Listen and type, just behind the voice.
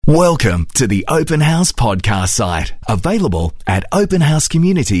Welcome to the Open House podcast site, available at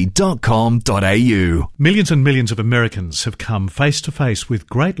openhousecommunity.com.au. Millions and millions of Americans have come face to face with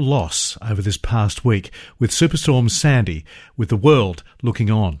great loss over this past week with Superstorm Sandy, with the world looking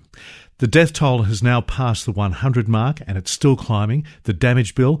on. The death toll has now passed the 100 mark and it's still climbing, the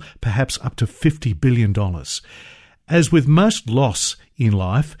damage bill perhaps up to $50 billion. As with most loss in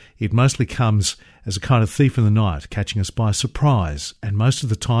life, it mostly comes as a kind of thief in the night, catching us by surprise, and most of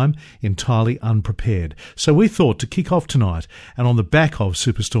the time entirely unprepared. So we thought to kick off tonight, and on the back of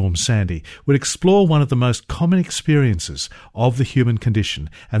Superstorm Sandy, we'd explore one of the most common experiences of the human condition,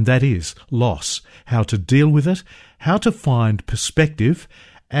 and that is loss, how to deal with it, how to find perspective,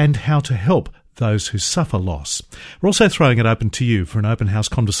 and how to help those who suffer loss. We're also throwing it open to you for an open house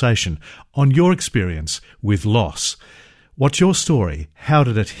conversation on your experience with loss. What's your story? How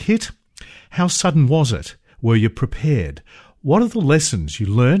did it hit? How sudden was it? Were you prepared? What are the lessons you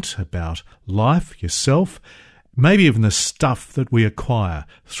learnt about life, yourself, maybe even the stuff that we acquire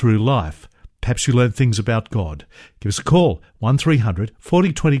through life? Perhaps you learned things about God. Give us a call, 1300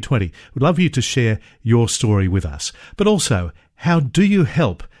 40 20 20. We'd love you to share your story with us. But also, how do you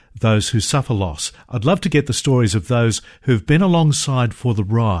help those who suffer loss? I'd love to get the stories of those who've been alongside for the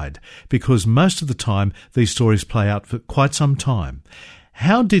ride, because most of the time these stories play out for quite some time.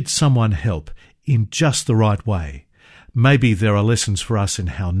 How did someone help in just the right way? Maybe there are lessons for us in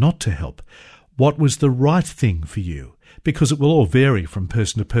how not to help. What was the right thing for you? Because it will all vary from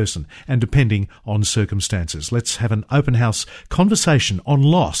person to person and depending on circumstances. Let's have an open house conversation on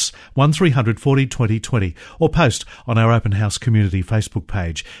loss, 1300 40 20 20, or post on our Open House Community Facebook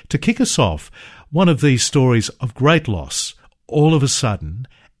page. To kick us off, one of these stories of great loss, all of a sudden,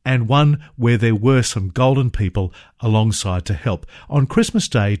 and one where there were some golden people alongside to help. On Christmas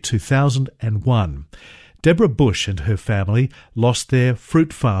Day 2001, Deborah Bush and her family lost their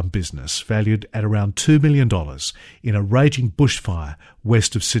fruit farm business, valued at around $2 million, in a raging bushfire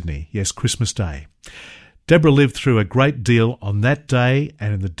west of Sydney. Yes, Christmas Day. Deborah lived through a great deal on that day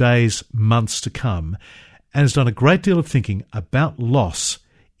and in the days, months to come, and has done a great deal of thinking about loss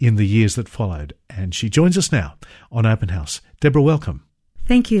in the years that followed. And she joins us now on Open House. Deborah, welcome.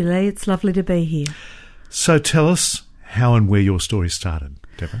 Thank you, Lee. It's lovely to be here. So tell us how and where your story started,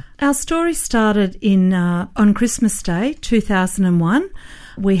 Deborah. Our story started on Christmas Day 2001.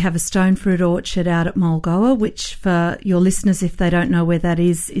 We have a stone fruit orchard out at Mulgoa, which for your listeners, if they don't know where that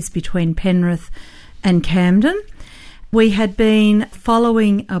is between Penrith and Camden. We had been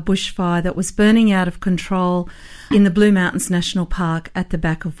following a bushfire that was burning out of control in the Blue Mountains National Park at the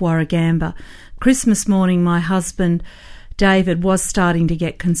back of Warragamba. Christmas morning, my husband David was starting to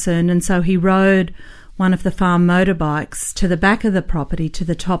get concerned, and so he rode one of the farm motorbikes to the back of the property to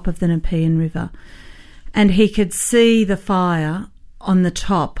the top of the Nepean River, and he could see the fire on the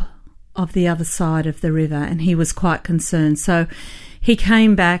top of the other side of the river, and he was quite concerned. So he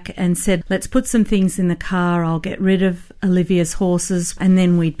came back and said, let's put some things in the car, I'll get rid of Olivia's horses and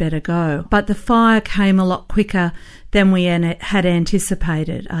then we'd better go. But the fire came a lot quicker than we had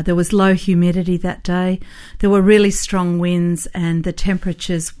anticipated. There was low humidity that day, there were really strong winds and the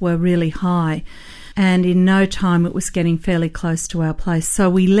temperatures were really high. And in no time it was getting fairly close to our place. So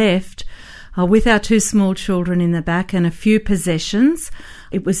we left with our two small children in the back and a few possessions.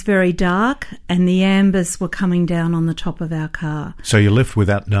 It was very dark and the ambers were coming down on the top of our car. So you left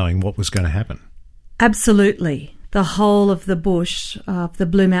without knowing what was going to happen? Absolutely. The whole of the bush of the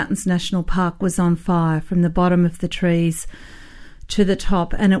Blue Mountains National Park was on fire from the bottom of the trees to the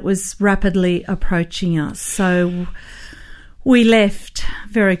top, and it was rapidly approaching us. So we left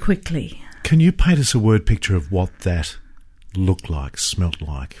very quickly. Can you paint us a word picture of what that looked like, smelt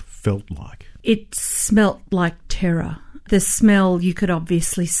like, felt like? It smelt like terror. The smell, you could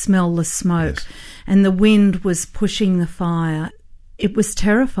obviously smell the smoke, yes. And the wind was pushing the fire. It was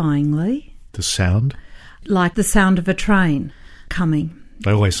terrifying, Lee. The sound? Like the sound of a train coming.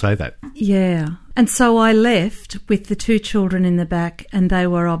 They always say that. Yeah. And so I left with the two children in the back, and they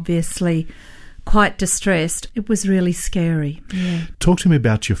were obviously quite distressed. It was really scary. Yeah. Talk to me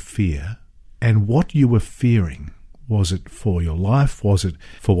about your fear and what you were fearing. Was it for your life? Was it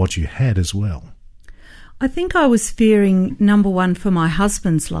for what you had as well? I think I was fearing, number one, for my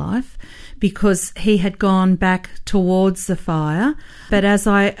husband's life, because he had gone back towards the fire. But as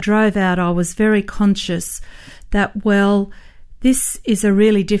I drove out, I was very conscious that, well, this is a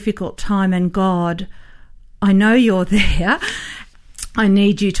really difficult time, and God, I know you're there. I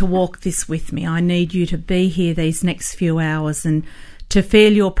need you to walk this with me. I need you to be here these next few hours and to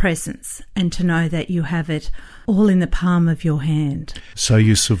feel your presence and to know that you have it all in the palm of your hand. So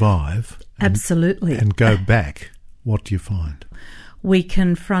you survive. Absolutely. And go back. What do you find? we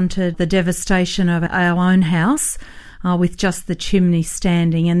confronted the devastation of our own house with just the chimney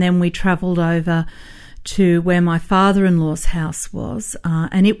standing, and then we travelled over to where my father-in-law's house was,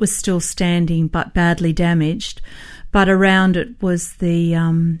 and it was still standing but badly damaged. But around it was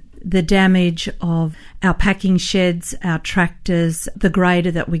the damage of our packing sheds, our tractors, the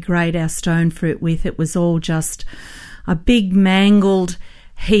grader that we grade our stone fruit with. It was all just a big mangled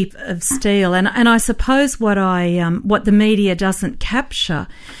heap of steel. And I suppose what the media doesn't capture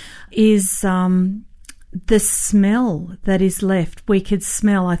is the smell that is left. We could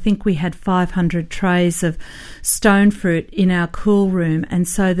smell, I think we had 500 trays of stone fruit in our cool room, and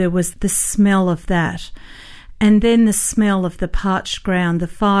so there was the smell of that. And then the smell of the parched ground. The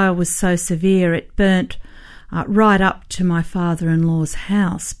fire was so severe it burnt right up to my father-in-law's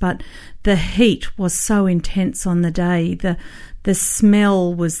house, but the heat was so intense on the day. The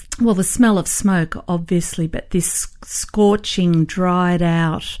smell was, well, the smell of smoke, obviously, but this scorching, dried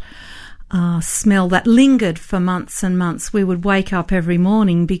out smell that lingered for months and months. We would wake up every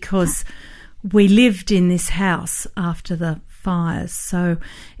morning because we lived in this house after the fires. So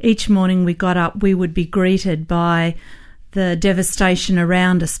each morning we got up, we would be greeted by the devastation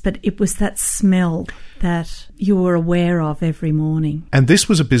around us, but it was that smell that you were aware of every morning. And this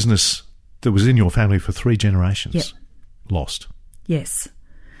was a business that was in your family for 3 generations. Yep. Lost. Yes.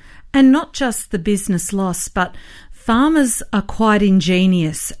 And not just the business loss, but farmers are quite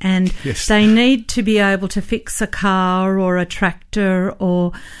ingenious, and yes, they need to be able to fix a car or a tractor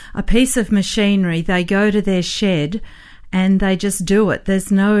or a piece of machinery. They go to their shed and they just do it.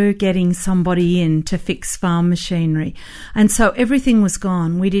 There's no getting somebody in to fix farm machinery. And so everything was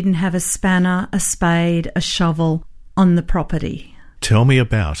gone. We didn't have a spanner, a spade, a shovel on the property. Tell me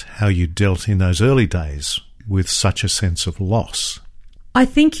about how you dealt in those early days with such a sense of loss. I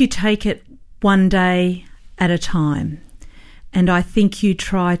think you take it one day at a time, and I think you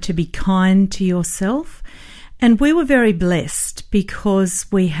try to be kind to yourself. And we were very blessed because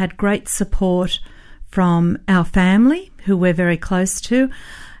we had great support from our family, who we're very close to,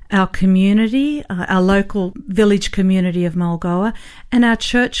 our community, our local village community of Mulgoa, and our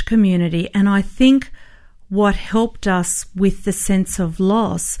church community. And I think what helped us with the sense of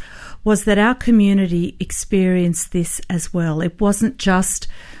loss was that our community experienced this as well. It wasn't just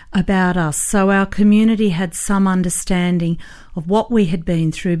about us. So our community had some understanding of what we had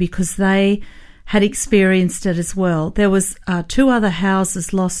been through because they had experienced it as well. There was 2 other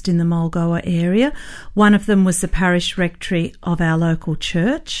houses lost in the Mulgoa area. One of them was the parish rectory of our local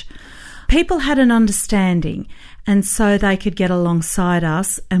church. People had an understanding, and so they could get alongside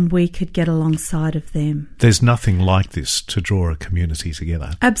us and we could get alongside of them. There's nothing like this to draw a community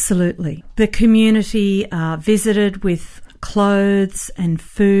together. Absolutely. The community visited with clothes and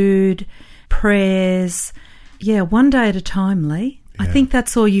food, prayers. Yeah, one day at a time, Lee. Yeah. I think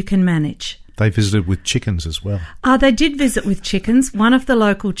that's all you can manage. They visited with chickens as well. They did visit with chickens. One of the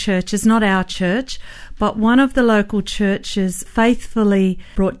local churches, not our church, but one of the local churches faithfully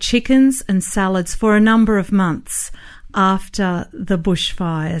brought chickens and salads for a number of months after the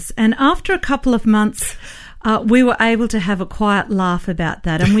bushfires. And after a couple of months, we were able to have a quiet laugh about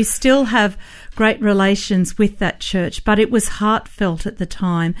that, and we still have great relations with that church, but it was heartfelt at the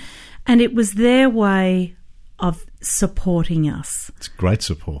time, and it was their way of supporting us. It's great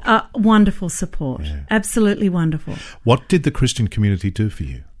support. Wonderful support. Yeah. Absolutely wonderful. What did the Christian community do for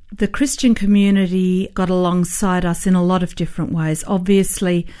you? The Christian community got alongside us in a lot of different ways.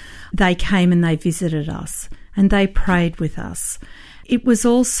 Obviously, they came and they visited us and they prayed with us. It was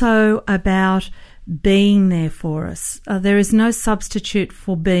also about being there for us. There is no substitute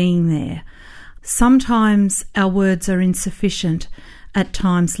for being there. Sometimes our words are insufficient at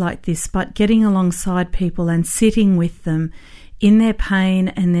times like this, but getting alongside people and sitting with them in their pain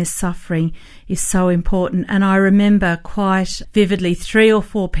and their suffering is so important. And I remember quite vividly 3 or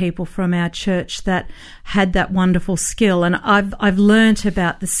 4 people from our church that had that wonderful skill, and I've learnt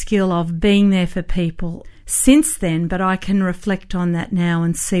about the skill of being there for people since then, but I can reflect on that now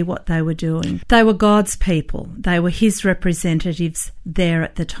and see what they were doing. They were God's people. They were His representatives there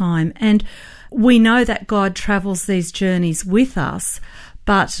at the time. And we know that God travels these journeys with us,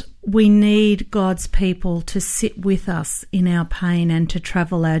 but we need God's people to sit with us in our pain and to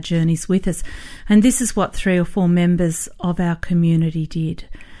travel our journeys with us. And this is what 3 or 4 members of our community did.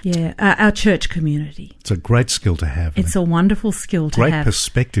 Yeah, our church community. It's a great skill to have. It's a wonderful skill to have. Great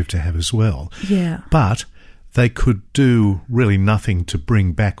perspective to have as well. Yeah. But they could do really nothing to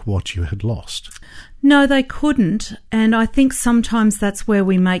bring back what you had lost. No, they couldn't, and I think sometimes that's where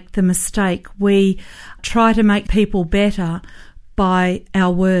we make the mistake. We try to make people better by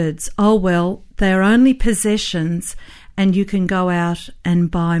our words. Oh, well, they're only possessions and you can go out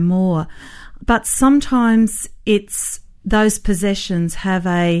and buy more. But sometimes those possessions have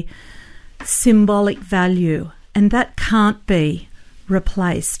a symbolic value, and that can't be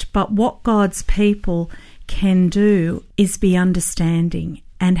replaced. But what God's people can do is be understanding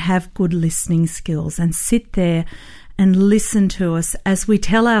and have good listening skills and sit there and listen to us as we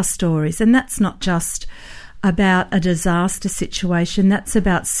tell our stories. And that's not just about a disaster situation. That's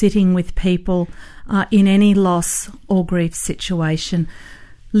about sitting with people in any loss or grief situation,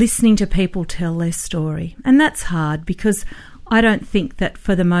 listening to people tell their story. And that's hard because I don't think that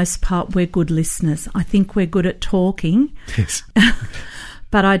for the most part we're good listeners. I think we're good at talking. Yes.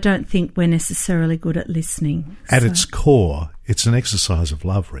 But I don't think we're necessarily good at listening. At its core, it's an exercise of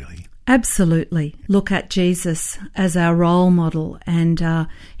love, really. Absolutely. Look at Jesus as our role model, and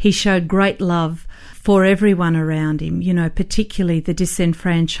he showed great love for everyone around him, particularly the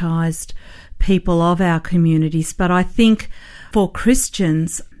disenfranchised people of our communities. But I think for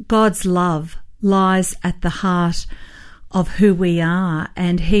Christians, God's love lies at the heart of who we are,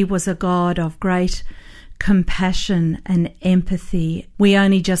 and he was a God of great compassion and empathy. We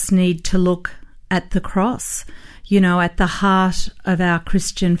only just need to look at the cross. At the heart of our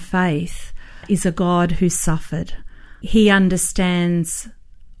Christian faith is a God who suffered. He understands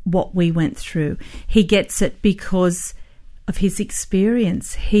what we went through. He gets it because of his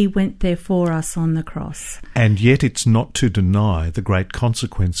experience. He went there for us on the cross. And yet it's not to deny the great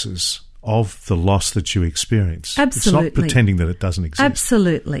consequences of the loss that you experienced. Absolutely. It's not pretending that it doesn't exist.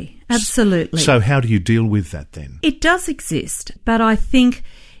 Absolutely. So how do you deal with that then? It does exist, but I think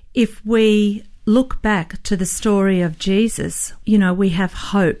if we look back to the story of Jesus, we have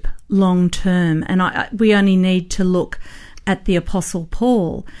hope long term, and we only need to look at the Apostle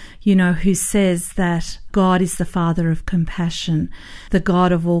Paul, who says that God is the Father of compassion, the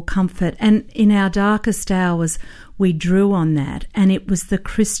God of all comfort. And in our darkest hours, we drew on that, and it was the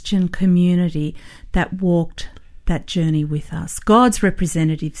Christian community that walked that journey with us. God's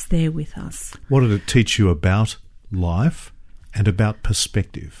representatives there with us. What did it teach you about life and about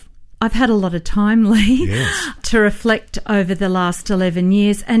perspective? I've had a lot of time, Lee, yes, to reflect over the last 11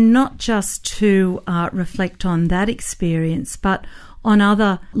 years, and not just to reflect on that experience, but on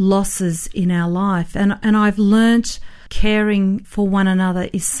other losses in our life. And I've learnt caring for one another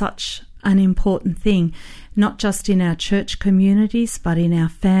is such an important thing, not just in our church communities, but in our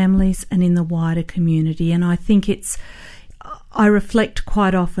families and in the wider community. And I think I reflect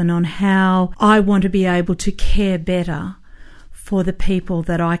quite often on how I want to be able to care better for the people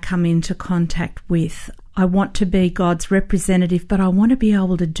that I come into contact with. I want to be God's representative, but I want to be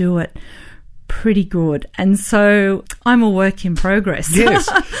able to do it pretty good. And so I'm a work in progress. Yes.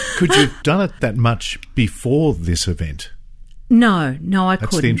 Could you have done it that much before this event? No, I couldn't.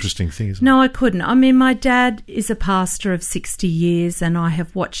 That's the interesting thing, isn't it? No, I couldn't. I mean, my dad is a pastor of 60 years, and I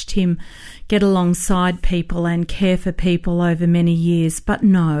have watched him get alongside people and care for people over many years. But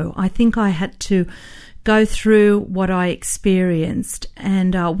no, I think I had to go through what I experienced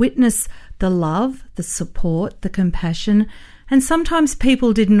and witness the love, the support, the compassion. And sometimes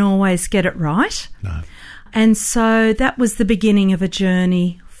people didn't always get it right. No. And so that was the beginning of a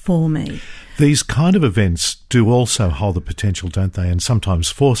journey for me. These kind of events do also hold the potential, don't they, and sometimes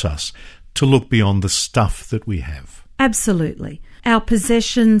force us to look beyond the stuff that we have. Absolutely. Our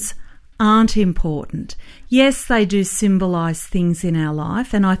possessions aren't important. Yes, they do symbolise things in our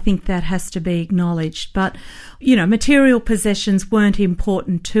life, and I think that has to be acknowledged. But, material possessions weren't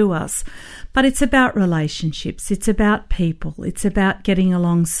important to us. But it's about relationships. It's about people. It's about getting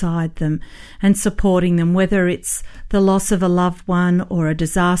alongside them and supporting them, whether it's the loss of a loved one or a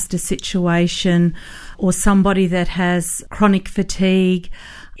disaster situation or somebody that has chronic fatigue.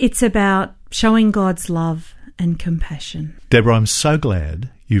 It's about showing God's love and compassion. Deborah, I'm so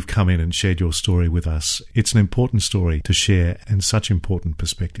glad you've come in and shared your story with us. It's an important story to share and such important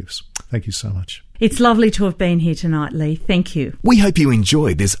perspectives. Thank you so much. It's lovely to have been here tonight, Lee. Thank you. We hope you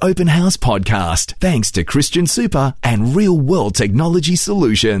enjoyed this Open House podcast, thanks to Christian Super and Real World Technology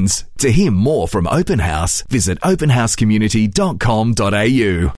Solutions. To hear more from Open House, visit openhousecommunity.com.au.